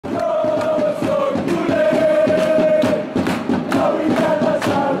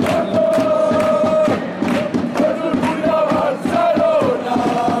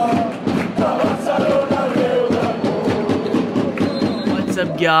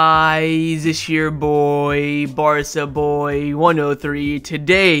guys? It's your boy, Barca Boy 103.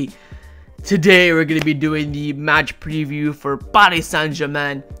 Today we're going to be doing the match preview for Paris Saint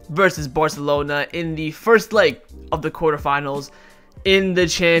Germain versus Barcelona in the first leg of the quarterfinals in the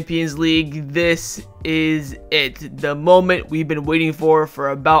Champions League. This is it, the moment we've been waiting for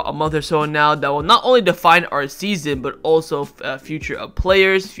about a month or so now, that will not only define our season but also future of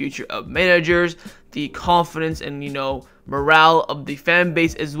players, future of managers, the confidence and morale of the fan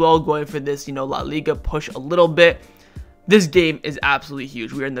base as well, going for this La Liga push a little bit. This game is absolutely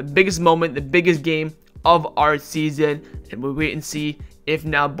huge. We are in the biggest moment, the biggest game of our season, and we'll wait and see if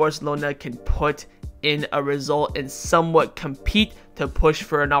now Barcelona can put in a result and somewhat compete to push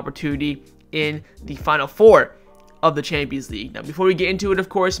for an opportunity in the Final Four of the Champions League. Now, before we get into it, of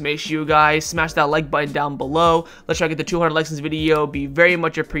course, make sure you guys smash that like button down below. Let's try to get to 200 likes in this video. Be very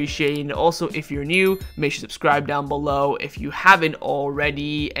much appreciated. And also, if you're new, make sure to subscribe down below if you haven't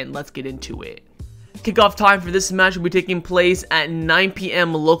already, and let's get into it. Kickoff time for this match will be taking place at 9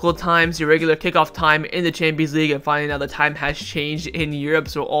 p.m. local time, so regular kickoff time in the Champions League, and finally now the time has changed in Europe,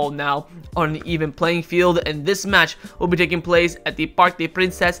 so all now on an even playing field. And this match will be taking place at the Parc des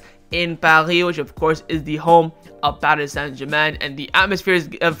Princes in Paris, which of course is the home of Paris Saint Germain, and the atmosphere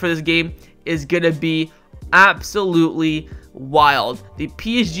for this game is gonna be absolutely wild. The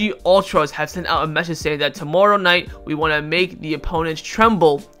PSG Ultras have sent out a message saying that tomorrow night we want to make the opponents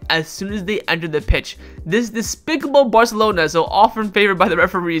tremble as soon as they enter the pitch. This despicable Barcelona, so often favored by the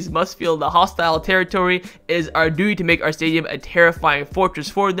referees, must feel the hostile territory. It is our duty to make our stadium a terrifying fortress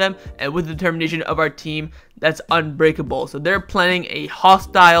for them, and with the determination of our team, that's unbreakable. So they're planning a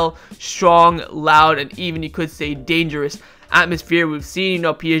hostile, strong, loud, and even you could say dangerous atmosphere. We've seen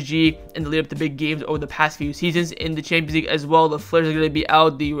PSG in the lead up to big games over the past few seasons in the Champions League as well. The flares are going to be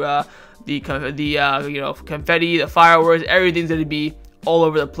out, the confetti, the fireworks, everything's going to be all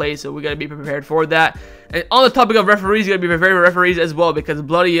over the place, so we got to be prepared for that. And on the topic of referees, you got to be prepared for referees as well, because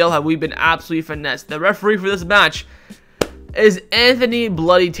bloody hell have we been absolutely finessed. The referee for this match is Anthony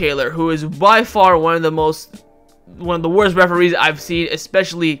Bloody Taylor, who is by far one of the worst referees I've seen,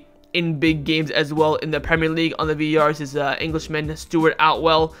 especially in big games as well in the Premier League. On the VRs is Englishman Stuart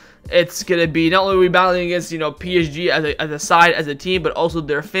Outwell. It's gonna be not only battling against PSG as a side, as a team, but also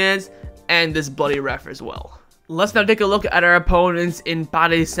their fans and this bloody ref as well. Let's now take a look at our opponents in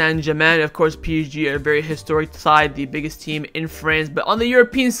Paris Saint Germain. Of course, PSG are a very historic side, the biggest team in France, but on the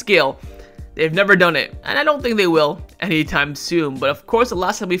European scale, they've never done it, and I don't think they will anytime soon. But of course, the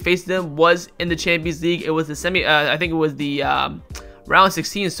last time we faced them was in the Champions League. It was the I think it was the round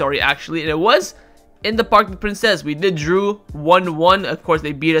 16, actually, and it was in the Parc des Princes. We did drew 1-1. Of course,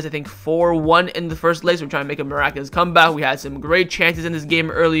 they beat us, I think, 4-1 in the first leg, so we're trying to make a miraculous comeback. We had some great chances in this game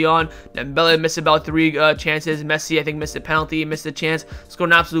early on. Dembele missed about 3 chances. Messi, I think, missed a penalty, missed a chance.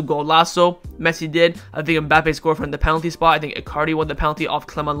 Scored an absolute golazo. Messi did. I think Mbappe scored from the penalty spot. I think Icardi won the penalty off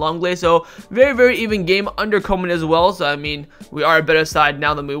Clement Lenglet. So, very, very even game under Koeman as well. So, I mean, we are a better side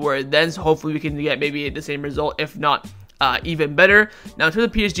now than we were then, so hopefully we can get maybe the same result, if not even better. Now, in terms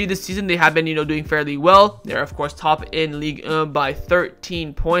of PSG this season, they have been doing fairly well. They're of course top in Ligue 1 by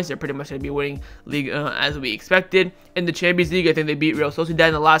 13 points. They're pretty much going to be winning Ligue 1 as we expected. In the Champions League, I think they beat Real Sociedad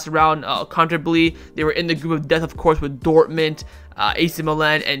in the last round comfortably. They were in the group of death, of course, with Dortmund, AC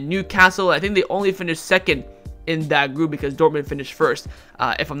Milan, and Newcastle. I think they only finished second in that group because Dortmund finished first,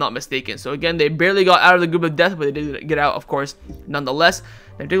 if I'm not mistaken. So again, they barely got out of the group of death, but they did get out, of course, nonetheless.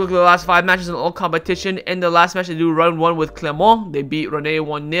 Now, take a look at the last 5 matches in all competition. In the last match, they do run 1 with Clermont. They beat Rennes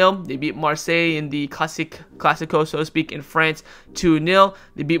 1-0. They beat Marseille in the Classico, so to speak, in France 2-0.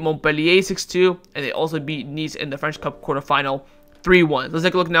 They beat Montpellier 6-2, and they also beat Nice in the French Cup quarterfinal 3-1. Let's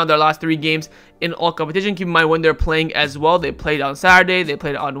take a look now at their last 3 games in all competition. Keep in mind when they're playing as well. They played on Saturday, they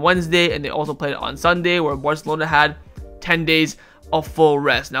played on Wednesday, and they also played on Sunday, where Barcelona had 10 days of full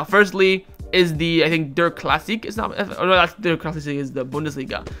rest. Now, firstly is I think Der Classic. It's not, oh no, that's Der Classic is the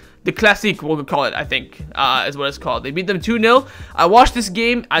Bundesliga. The Classic, we'll call it, I think, is what it's called. They beat them 2-0. I watched this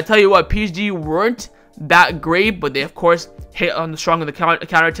game. I tell you what, PSG weren't that great, but they of course hit on the strong of the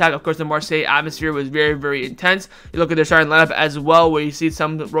counterattack. Of course, the Marseille atmosphere was very, very intense. You look at their starting lineup as well, where you see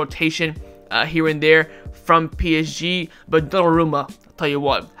some rotation here and there from PSG. But Donnarumma, I'll tell you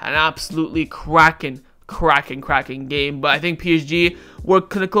what, an absolutely cracking game. But I think PSG were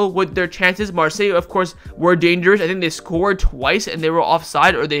clinical with their chances. Marseille, of course, were dangerous. I think they scored twice and they were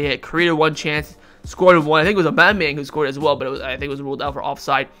offside, or they had created 1 chance, scored 1. I think it was a madman who scored as well, but I think it was ruled out for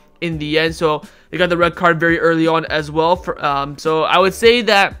offside in the end. So they got the red card very early on as well. So I would say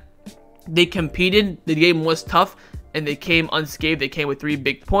that they competed. The game was tough. and they came unscathed. They came with 3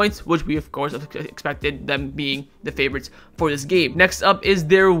 big points, which we of course expected, them being the favorites for this game. Next up is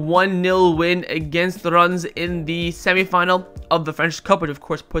their 1-0 win against the Runs in the semi-final of the French Cup, which of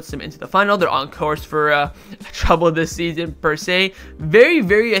course puts them into the final. They're on course for trouble this season per se.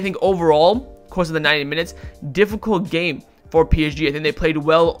 Very, I think overall, course of the 90 minutes, difficult game for PSG. I think they played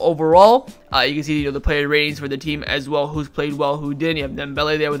well overall. You can see, the player ratings for the team as well, who's played well, who didn't. You have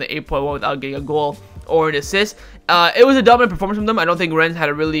Dembele there with an 8.1 without getting a goal or an assist. It was a dominant performance from them. I don't think Rennes had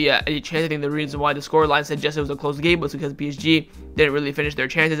a really any chance. I think the reason why the scoreline suggests it was a close game was because PSG didn't really finish their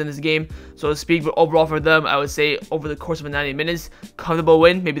chances in this game, so to speak. But overall for them, I would say over the course of 90 minutes, comfortable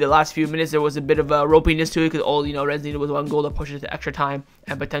win. Maybe the last few minutes there was a bit of a ropiness to it because all Rennes needed was 1 goal to push it to extra time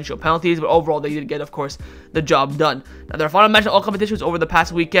and potential penalties. But overall, they did get, of course, the job done. Now their final match in all competitions over the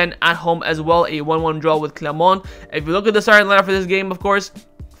past weekend at home as well, a 1-1 draw with Clermont. If you look at the starting lineup for this game, of course,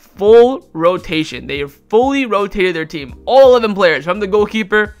 full rotation. They have fully rotated their team. All 11 players, from the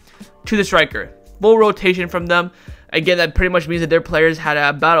goalkeeper to the striker. Full rotation from them. Again, that pretty much means that their players had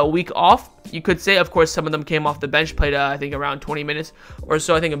about a week off, you could say. Of course, some of them came off the bench, played, I think, around 20 minutes or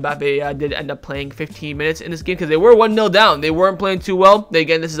so. I think Mbappe did end up playing 15 minutes in this game because they were 1-0 down. They weren't playing too well.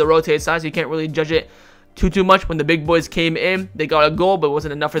 Again, this is a rotated side, so you can't really judge it too much. When the big boys came in, they got a goal, but it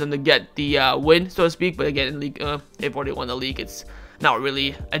wasn't enough for them to get the win, so to speak. But again, in league, they've already won the league. It's not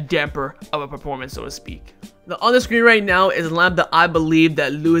really a damper of a performance, so to speak. Now, on the screen right now is a lineup that I believe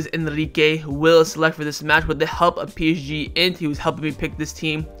that Luis Enrique will select for this match with the help of PSG Int. He was helping me pick this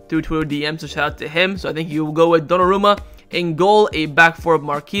team through Twitter DM, so shout out to him. So I think he will go with Donnarumma in goal, a back four of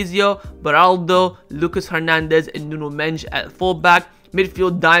Marquisio, Beraldo, Lucas Hernandez, and Nuno Mendes at fullback.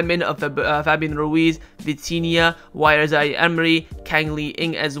 Midfield diamond of Fabian Ruiz, Vitinha, Zaire Emery, Kang Lee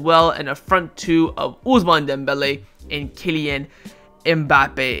Ing as well, and a front 2 of Ousmane Dembele and Kylian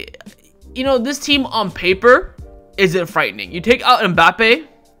Mbappe. This team on paper isn't frightening. You take out Mbappe,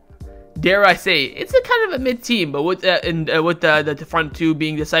 dare I say, it's a kind of a mid team, but with the front 2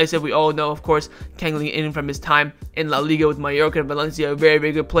 being decisive, we all know, of course, Kang Lee Ing from his time in La Liga with Mallorca and Valencia, a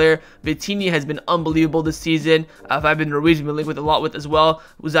very good player. Vitinha has been unbelievable this season. Fabian Ruiz has been linked with a lot with as well.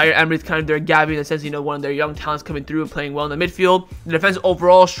 Zaire Emery is kind of their Gavi in the sense, one of their young talents coming through and playing well in the midfield. The defense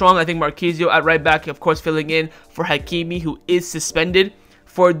overall strong. I think Marquisio at right back, of course, filling in for Hakimi, who is suspended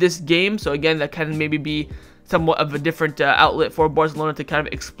for this game. So again, that can maybe be somewhat of a different outlet for Barcelona to kind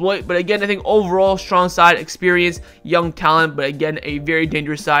of exploit. But again, I think overall strong side, experience, young talent, but again, a very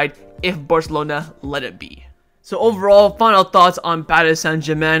dangerous side if Barcelona let it be. So overall, final thoughts on Paris Saint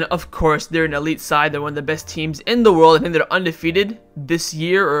Germain. Of course, they're an elite side. They're one of the best teams in the world. I think they're undefeated this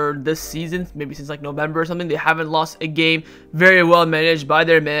year or this season, maybe since like November or something. They haven't lost a game. Very well managed by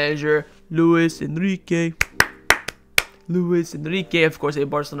their manager, Luis Enrique. Luis Enrique, of course, a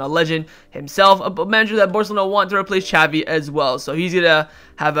Barcelona legend himself, a manager that Barcelona want to replace Xavi as well. So he's gonna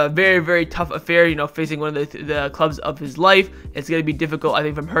have a very tough affair, facing one of the clubs of his life. It's gonna be difficult, I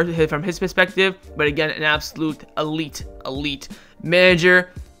think, from his perspective. But again, an absolute elite manager.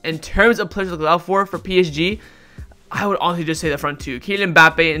 In terms of players to look out for PSG, I would honestly just say the front 2, Kylian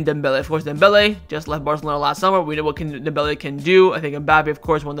Mbappe and Dembele. Of course, Dembele just left Barcelona last summer. We know what Dembele can do. I think Mbappe, of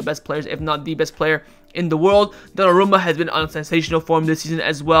course, one of the best players, if not the best player in the world. Donnarumma has been on sensational form this season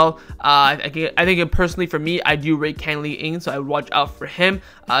as well. I think personally for me, I do rate Kang Lee Ing, so I would watch out for him.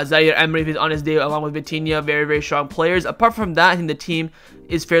 Zaire Emery, if he's on his day, along with Vitinha, very strong players. Apart from that, I think the team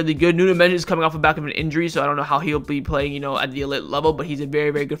is fairly good. Nuno Mendes is coming off the back of an injury, so I don't know how he'll be playing, at the elite level, but he's a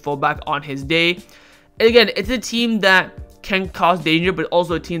very good fullback on his day. And again, it's a team that can cause danger, but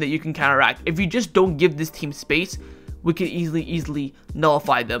also a team that you can counteract. If you just don't give this team space, we can easily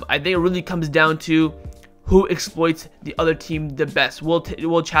nullify them. I think it really comes down to who exploits the other team the best. Will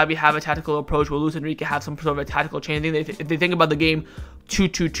Xavi have a tactical approach? Will Luis Enrique have some sort of a tactical change? I think if they think about the game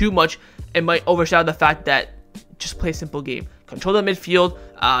too much, it might overshadow the fact that just play a simple game. Control the midfield.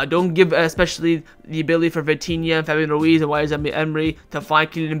 Don't give, especially the ability for Vitinha and Fabian Ruiz and Zaire Emery to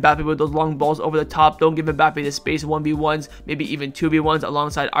find Kylian Mbappe with those long balls over the top. Don't give Mbappe the space 1v1s, maybe even 2v1s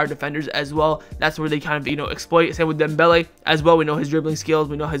alongside our defenders as well. That's where they kind of, exploit. Same with Dembele as well. We know his dribbling skills.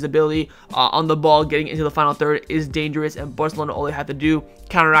 We know his ability on the ball, getting into the final third is dangerous, and Barcelona, all they have to do,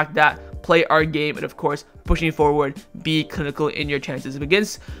 counteract that, play our game, and of course, pushing forward, be clinical in your chances.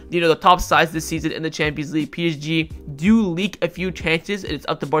 Against, the top sides this season in the Champions League, PSG do leak a few chances, and it's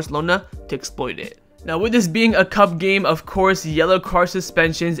up to Barcelona to exploit it. Now, with this being a cup game, of course, yellow card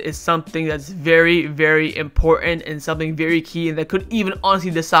suspensions is something that's very important and something very key, and that could even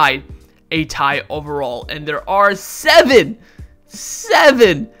honestly decide a tie overall. And there are seven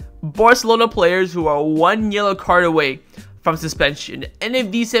Barcelona players who are 1 yellow card away from suspension. And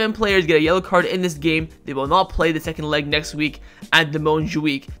if these 7 players get a yellow card in this game, they will not play the second leg next week at the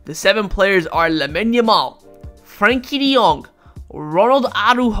Montjuic. The 7 players are Lamine Yamal, Frenkie de Jong, Ronald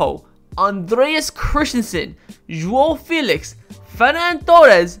Araujo, Andreas Christensen, João Felix, Ferran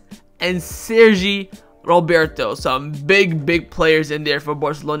Torres, and Sergi Roberto. Some big players in there for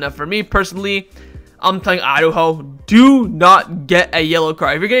Barcelona. For me personally, I'm telling Araujo, do not get a yellow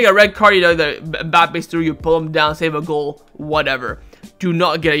card. If you're getting a red card, you know that Mbappe's through, you pull him down, save a goal, whatever. Do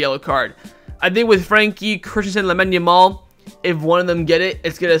not get a yellow card. I think with Frenkie, Christensen, Lamine Yamal, if one of them get it,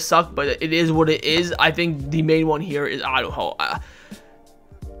 it's gonna suck, but it is what it is. I think the main one here is Araujo.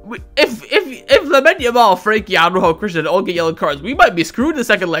 If Lamine Yamal, Frenkie, Araujo, Christensen all get yellow cards, we might be screwed in the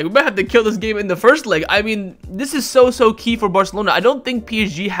second leg. We might have to kill this game in the first leg. I mean, this is so key for Barcelona. I don't think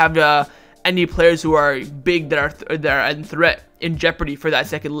PSG have any players who are big that are in threat, in jeopardy for that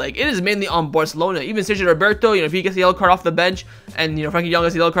second leg. It is mainly on Barcelona. Even Sergio Roberto, you know, if he gets a yellow card off the bench, and you know Frenkie de Jong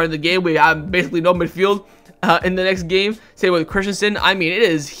gets a yellow card in the game, we have basically no midfield in the next game. Same with Christensen. I mean, it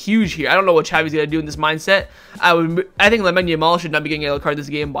is huge here. I don't know what Xavi's gonna do in this mindset. I think Lamine Yamal should not be getting a yellow card this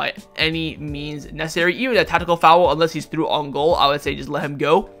game by any means necessary. Even a tactical foul, unless he's through on goal, I would say just let him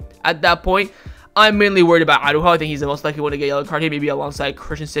go at that point. I'm mainly worried about Araujo. I think he's the most likely one to get a yellow card here, maybe alongside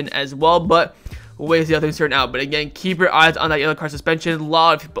Christensen as well, but we'll wait to see how things turn out. But again, keep your eyes on that yellow card suspension. A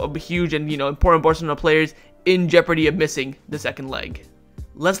lot of huge and, you know, important Barcelona players in jeopardy of missing the second leg.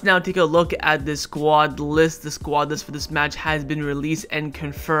 Let's now take a look at the squad list. The squad list for this match has been released and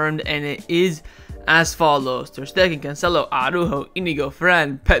confirmed, and it is as follows: Ter Stegen, Cancelo, Araujo, Inigo,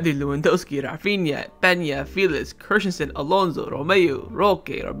 Ferran, Pedri, Lewandowski, Raphinha, Peña, Felix, Christensen, Alonso, Romeo,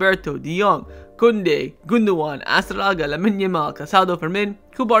 Roque, Roberto, De Jong, Kounde, Gundogan, Astraga, Lamine Yamal, Casado, Fermin,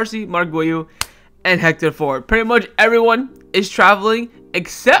 Cubarsí, Marguello, and Hector Ford. Pretty much everyone is traveling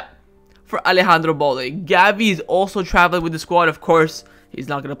except for Alejandro Balde. Gavi is also traveling with the squad. Of course, he's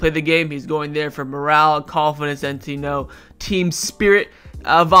not going to play the game. He's going there for morale, confidence, and, you know, team spirit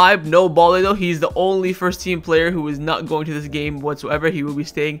vibe. No Balde though. He's the only first team player who is not going to this game whatsoever. He will be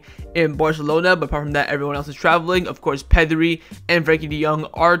staying in Barcelona, but apart from that, everyone else is traveling. Of course, Pedri and Frenkie de Jong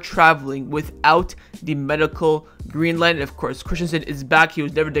are traveling without the medical green light. And of course, Christensen is back. He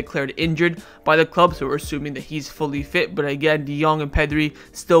was never declared injured by the club, so we're assuming that he's fully fit. But again, de Jong and Pedri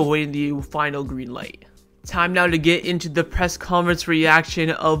still waiting the final green light. Time now to get into the press conference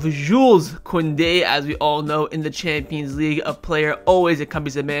reaction of Jules Kounde. As we all know, in the Champions League, a player always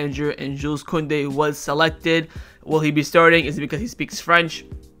accompanies a manager, and Jules Kounde was selected. Will he be starting? Is it because he speaks French?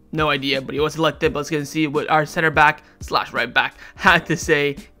 No idea, but he was selected. But let's get and see what our center back / right back had to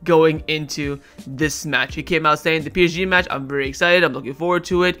say going into this match. He came out saying, the PSG match, I'm very excited. I'm looking forward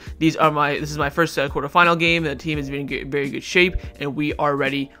to it. This is my first quarterfinal game. The team is in very good shape, and we are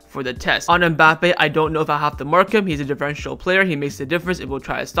ready for the test. On Mbappe, I don't know if I have to mark him. He's a differential player. He makes a difference, and we'll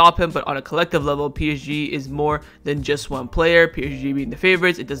try to stop him. But on a collective level, PSG is more than just one player. PSG being the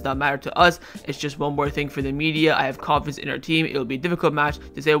favorites, it does not matter to us. It's just one more thing for the media. I have confidence in our team. It will be a difficult match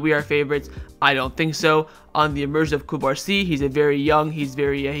to say we are favorites. I don't think so. On the emergence of Cubarsí, he's a very young, he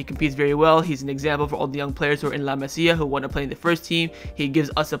competes very well. He's an example for all the young players who are in La Masia who want to play in the first team. He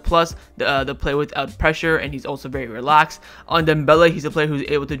gives us a plus, the play without pressure, and he's also very relaxed. On Dembele, he's a player who's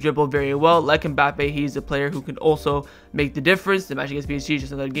able to dribble very well. Like Mbappe, he's a player who can also make the difference. The match against PSG is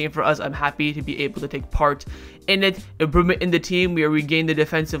just another game for us. I'm happy to be able to take part in it. Improvement in the team. We are regaining the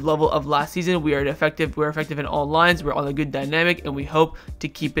defensive level of last season. We're effective in all lines. We're on a good dynamic, and we hope to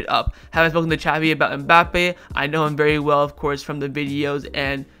keep it up. Haven't spoken to Xavi about Mbappe. I know him very well, of course, from the videos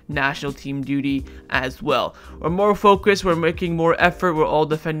and national team duty as well. We're more focused, we're making more effort, we're all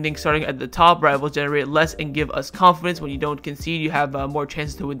defending starting at the top. Rivals generate less and give us confidence. When you don't concede, you have more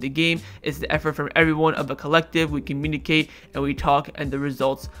chances to win the game. It's the effort from everyone of a collective. We communicate and we talk, and the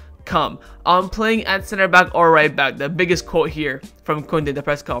results come. I'm playing at center back or right back. The biggest quote here from Kounde in the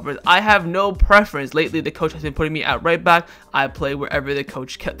press conference: I have no preference. Lately, the coach has been putting me at right back. I play wherever the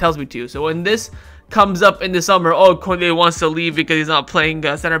coach tells me to. So when this comes up in the summer, oh, Kounde wants to leave because he's not playing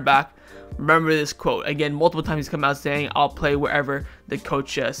center back, remember this quote. Again, multiple times he's come out saying, I'll play wherever the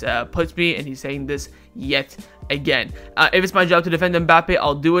coach puts me, and he's saying this yet again. If it's my job to defend Mbappe,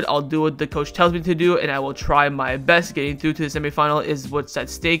 I'll do it. I'll do what the coach tells me to do, and I will try my best. Getting through to the semifinal is what's at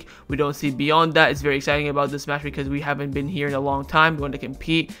stake. We don't see beyond that. It's very exciting about this match because we haven't been here in a long time. We want to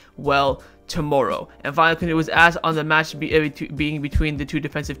compete well tomorrow. And finally, Kounde was asked on the match being between the two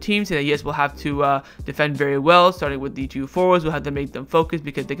defensive teams, and yes, we'll have to defend very well. Starting with the two forwards, we'll have to make them focus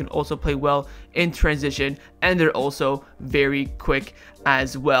because they can also play well in transition, and they're also very quick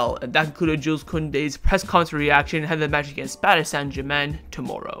as well. And that concluded Jules Kounde's press conference reaction ahead of the match against Paris Saint Germain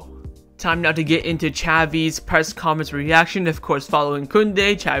tomorrow. Time now to get into Xavi's press conference reaction. Of course, following Kounde,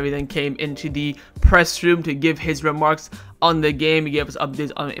 Xavi then came into the press room to give his remarks on the game. He gave us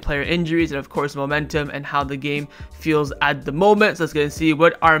updates on player injuries and of course momentum and how the game feels at the moment. So let's get and see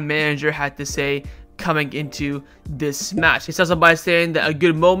what our manager had to say coming into this match. He starts off by saying that a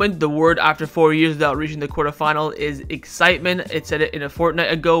good moment, the word after 4 years without reaching the quarterfinal, is excitement. It said it in a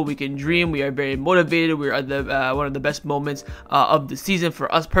fortnight ago. We can dream. We are very motivated. We are the one of the best moments of the season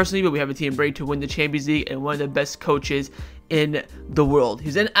for us personally, but we have a team ready to win the Champions League and one of the best coaches in the world.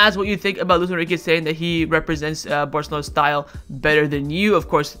 He's then asked what you think about Luis Enrique, saying that he represents Barcelona's style better than you. Of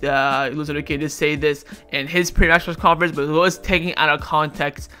course, Luis Enrique did say this in his pre-match press conference, but it was taken out of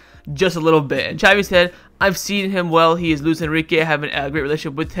context just a little bit. And Xavi said, I've seen him well. He is Luis Enrique. I have a great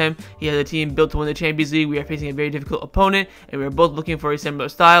relationship with him. He has a team built to win the Champions League. We are facing a very difficult opponent, and we are both looking for a similar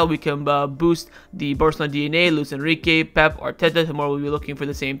style. We can boost the Barcelona DNA. Luis Enrique, Pep, Arteta. Tomorrow we'll be looking for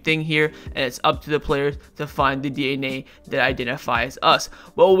the same thing here, and it's up to the players to find the DNA that identifies us.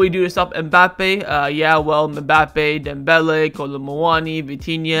 What will we do to stop Mbappe? Mbappe, Dembele, Kolo Muani,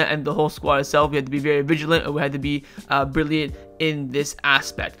 Vitinha, and the whole squad itself. We have to be very vigilant, and we had to be brilliant in this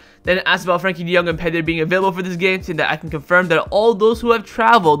aspect. Then asked about Frenkie de Jong and Pedri being available for this game, saying that I can confirm that all those who have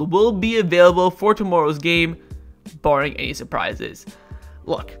traveled will be available for tomorrow's game, barring any surprises.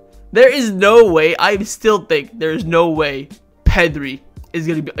 Look, there is no way, I still think there is no way Pedri is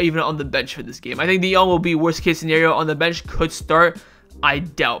going to be even on the bench for this game. I think de Jong will be worst case scenario on the bench, could start. I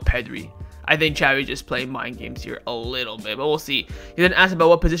doubt Pedri. I think Xavi just playing mind games here a little bit, but we'll see. He then asked about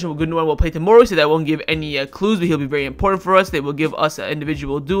what position Gundogan will play tomorrow. He said that won't give any clues, but he'll be very important for us. They will give us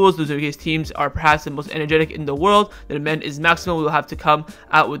individual duels. Luis Enrique's teams are perhaps the most energetic in the world. The demand is maximum. We will have to come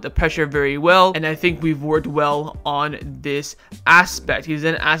out with the pressure very well, and I think we've worked well on this aspect. He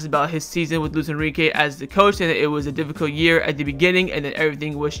then asked about his season with Luis Enrique as the coach, and it was a difficult year at the beginning, and then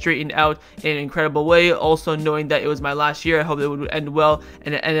everything was straightened out in an incredible way. Also knowing that it was my last year, I hope it would end well,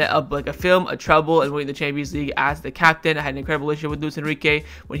 and it ended up like a film, a trouble, and winning the Champions League as the captain. I had an incredible relationship with Luis Enrique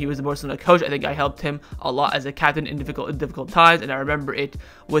when he was the Barcelona coach. I think I helped him a lot as a captain in difficult times, and I remember it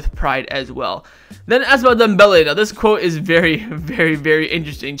with pride as well. Then asked about Dembele. Now this quote is very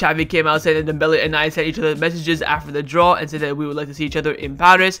interesting. Xavi came out saying that Dembele and I sent each other messages after the draw and said that we would like to see each other in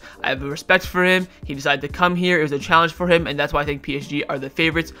Paris. I have a respect for him. He decided to come here. It was a challenge for him, and that's why I think PSG are the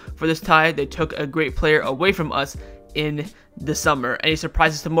favorites for this tie. They took a great player away from us in the summer. Any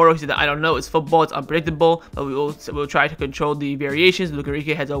surprises tomorrow? He said that I don't know. It's football. It's unpredictable, but we'll try to control the variations. Luis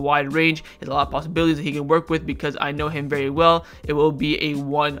Enrique has a wide range. He has a lot of possibilities that he can work with because I know him very well. It will be a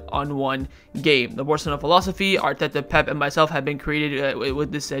one-on-one game. The Barcelona philosophy, Arteta, Pep, and myself have been created with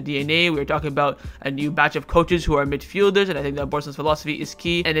this DNA. We're talking about a new batch of coaches who are midfielders, and I think that Barcelona's philosophy is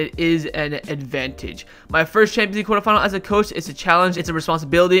key, and it is an advantage. My first Champions League quarterfinal as a coach is a challenge. It's a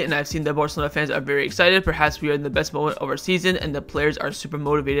responsibility, and I've seen that Barcelona fans are very excited. Perhaps we are in the best moment of our season, and the players are super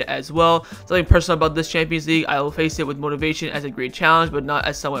motivated as well. Something personal about this Champions League, I will face it with motivation as a great challenge, but not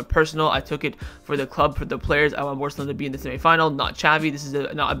as somewhat personal. I took it for the club, for the players. I want Barcelona to be in the semi-final, not Xavi. This is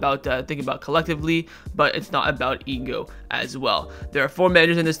not about thinking about collectively, but it's not about ego as well. There are 4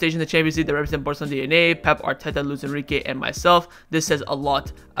 managers in this stage in the Champions League that represent Barcelona DNA: Pep, Arteta, Luis Enrique, and myself. This says a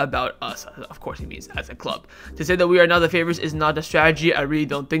lot about us. Of course, he means as a club. To say that we are now the favorites is not a strategy. I really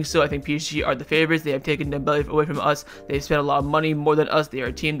don't think so. I think PSG are the favorites. They have taken Dembele away from us. They've spent a lot of money, more than us. They are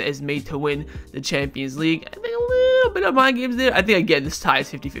a team that is made to win the Champions League. I think a little bit of mind games there. I think again this tie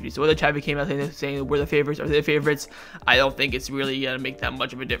is 50-50. So whether Xavi came out saying we're the favorites or they're the favorites, I don't think it's really gonna make that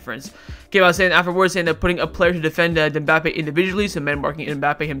much of a difference. Came out saying afterwards saying that putting a player to defend Mbappe individually, so man marking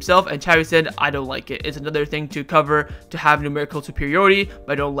Mbappe himself, and Xavi said I don't like it. It's another thing to cover to have numerical superiority,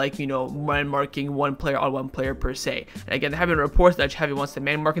 but I don't like man marking one player on one player per se. And again, there have been reports that Xavi wants to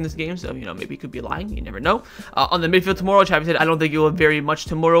man mark in this game, so maybe he could be lying. You never know. On the midfield tomorrow, Xavi said I don't think it will vary much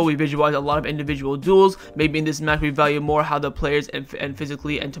tomorrow. We visualize a lot of individual duels. Maybe in this match we value more how the players and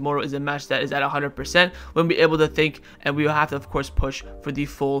physically, and tomorrow is a match that is at 100%. We'll be able to think, and we will have to of course push for the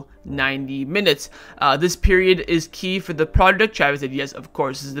full 90 minutes. This period is key for the project. Xavi said yes, of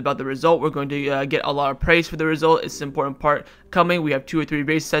course. This is about the result. We're going to get a lot of praise for the result. It's an important part coming. We have 2 or 3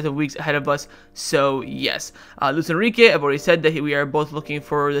 very decisive weeks ahead of us, so yes. Luis Enrique, I've already said that we are both looking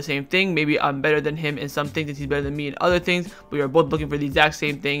for the same thing. Maybe I'm better than him in some things and he's better than me in other things. We are both looking for the exact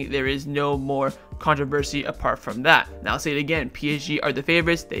same thing. There is no more controversy apart from that. Now I'll say it again, PSG are the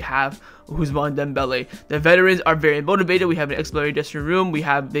favorites. They have Ousmane Dembele. The veterans are very motivated. We have an exploratory dressing room. They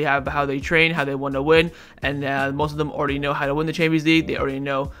have how they train, how they want to win, and most of them already know how to win the Champions League. They already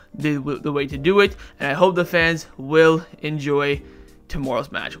know the way to do it, and I hope the fans will enjoy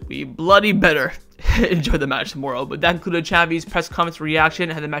tomorrow's match. We bloody better enjoy the match tomorrow. But that concluded Xavi's press conference reaction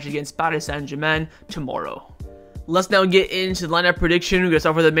ahead of the match against Paris Saint Germain tomorrow. Let's now get into the lineup prediction. We're going to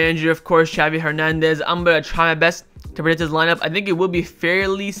start with the manager, of course, Xavi Hernandez. I'm going to try my best to predict his lineup. I think it will be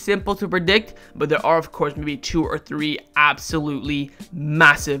fairly simple to predict, but there are, of course, maybe 2 or 3 absolutely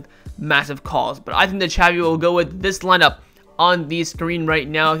massive calls. But I think that Xavi will go with this lineup on the screen right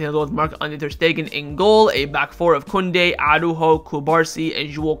now. He'll go with Marc-Andre ter Stegen in goal, a back 4 of Kounde, Araujo, Cubarsí, and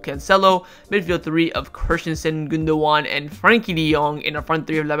Jules Kounde, midfield 3 of Christensen, Gundogan, and Frenkie de Jong, in a front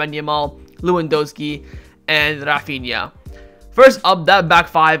 3 of Lamine, Lewandowski, and Raphinha. First up, that back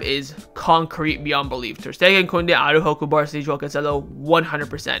 5 is concrete beyond belief. Ter Stegen, Kounde, Araujo, Cubarsí, Jules Kounde,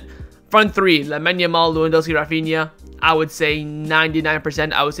 100%. Front 3, Lamine, Lewandowski, Raphinha. I would say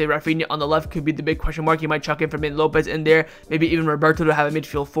 99%. I would say Raphinha on the left could be the big question mark. You might chuck in Fermin Lopez in there. Maybe even Roberto to have a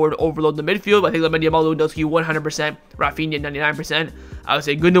midfield forward to overload the midfield. But I think Lamine, Lewandowski, 100%. Raphinha, 99%. I would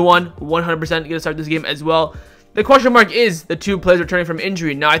say Gundogan, 100% going to start this game as well. The question mark is the 2 players returning from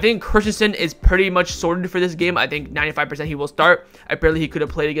injury. Now, I think Christensen is pretty much sorted for this game. I think 95% he will start. Apparently, he could have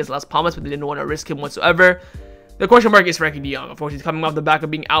played against Las Palmas, but they didn't want to risk him whatsoever. The question mark is Frenkie de Jong. Of course, he's coming off the back of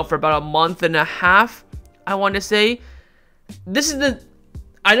being out for about a month and a half, I want to say. This is the...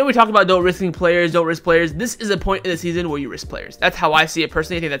 I know we talk about don't risk players. This is a point in the season where you risk players. That's how I see it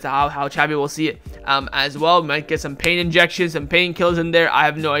personally. I think that's how Xavi will see it as well. We might get some pain injections, some painkillers in there. I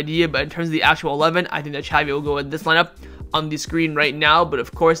have no idea. But in terms of the actual 11, I think that Xavi will go with this lineup on the screen right now. But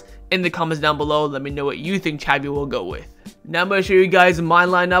of course, in the comments down below, let me know what you think Xavi will go with. Now I'm going to show you guys my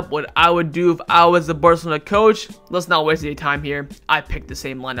lineup, what I would do if I was the Barcelona coach. Let's not waste any time here. I picked the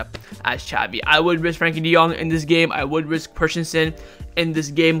same lineup as Xavi. I would risk Frenkie de Jong in this game. I would risk Christensen in this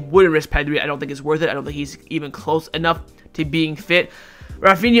game. Wouldn't risk Pedri. I don't think it's worth it. I don't think he's even close enough to being fit.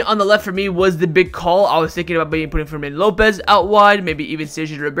 Raphinha on the left for me was the big call. I was thinking about putting Fermin Lopez out wide, maybe even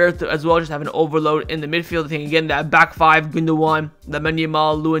Sergio Roberto as well, just have an overload in the midfield. I think again that back 5, Gundogan, Lamine,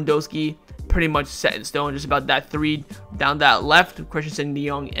 Lewandowski, pretty much set in stone. Just about that 3 down that left, Christensen, de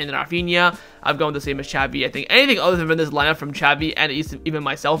Jong, and Raphinha. I've gone the same as Xavi. I think anything other than this lineup from Xavi and even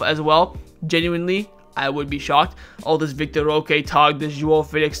myself as well, genuinely, I would be shocked. All this Victor Roque talk, this Joao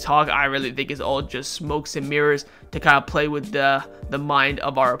Felix talk, I really think is all just smokes and mirrors to kind of play with the mind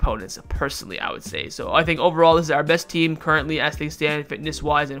of our opponents, personally, I would say. So I think overall, this is our best team currently as things stand,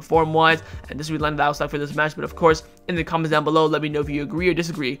 fitness-wise and form-wise, and this will be lineup that I will select for this match. But of course, in the comments down below, let me know if you agree or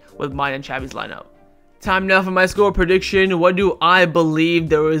disagree with mine and Xavi's lineup. Time now for my score prediction. What do I believe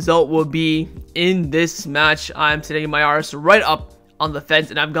the result will be in this match? I'm sitting in my arse right up on the fence,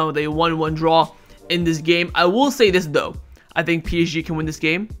 and I've gone with a 1-1 draw in this game. I will say this though, I think PSG can win this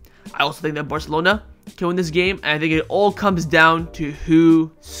game. I also think that Barcelona can win this game, and I think it all comes down to who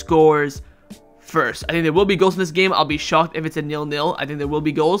scores first. I think there will be goals in this game. I'll be shocked if it's a 0-0. I think there will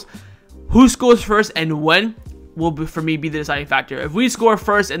be goals. Who scores first and when will for me be the deciding factor. If we score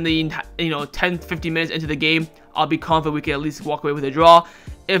first in the 10-15 minutes into the game, I'll be confident we can at least walk away with a draw.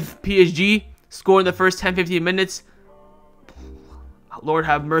 If PSG score in the first 10-15 minutes, Lord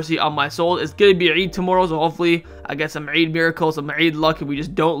have mercy on my soul. It's going to be Eid tomorrow, so hopefully I get some Eid miracles, some Eid luck, and we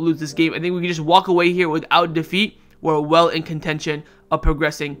just don't lose this game. I think we can just walk away here without defeat. We're well in contention of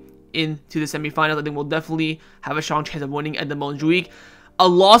progressing into the semifinals. I think we'll definitely have a strong chance of winning at the Montjuic. A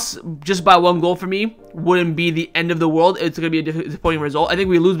loss just by 1 goal for me wouldn't be the end of the world. It's going to be a disappointing result. I think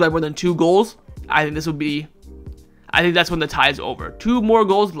we lose by more than 2 goals. I think that's when the tie is over. 2 more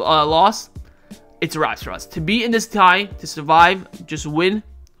goals loss. It's a wrap for us. To be in this tie, to survive, just win.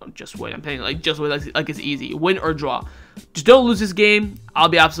 Just win. I'm saying like just win, like it's easy. Win or draw. Just don't lose this game. I'll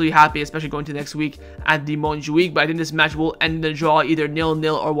be absolutely happy, especially going to next week at the Montjuic. But I think this match will end in a draw, either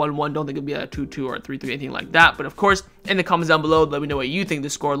 0-0 or 1-1. Don't think it'll be a 2-2 or a 3-3, anything like that. But of course, in the comments down below, let me know what you think the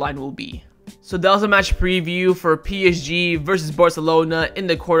scoreline will be. So that was a match preview for PSG versus Barcelona in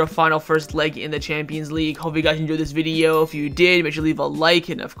the quarterfinal first leg in the Champions League. Hope you guys enjoyed this video. If you did, make sure to leave a like,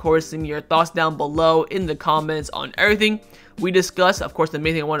 and of course, leave me your thoughts down below in the comments on everything we discussed. Of course, the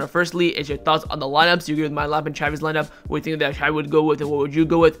main thing I want to firstly is your thoughts on the lineups. You agree with my lineup and Xavi's lineup? What do you think that Xavi would go with, and what would you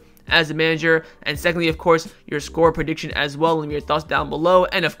go with as a manager? And secondly, of course, your score prediction as well. Leave me your thoughts down below,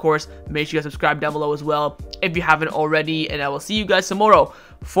 and of course, make sure you guys subscribe down below as well if you haven't already. And I will see you guys tomorrow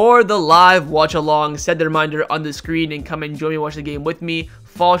for the live watch along. Set the reminder on the screen and come and join me, watch the game with me.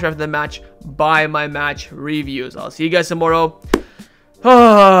 Follow after the match by my match reviews. I'll see you guys tomorrow.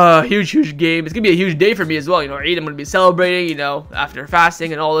 Huge game. It's gonna be a huge day for me as well. Eid, I'm gonna be celebrating, after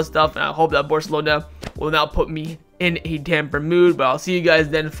fasting and all this stuff. And I hope that Barcelona will not put me in a damper mood. But I'll see you guys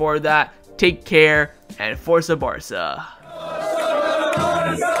then for that. Take care and Forza Barca.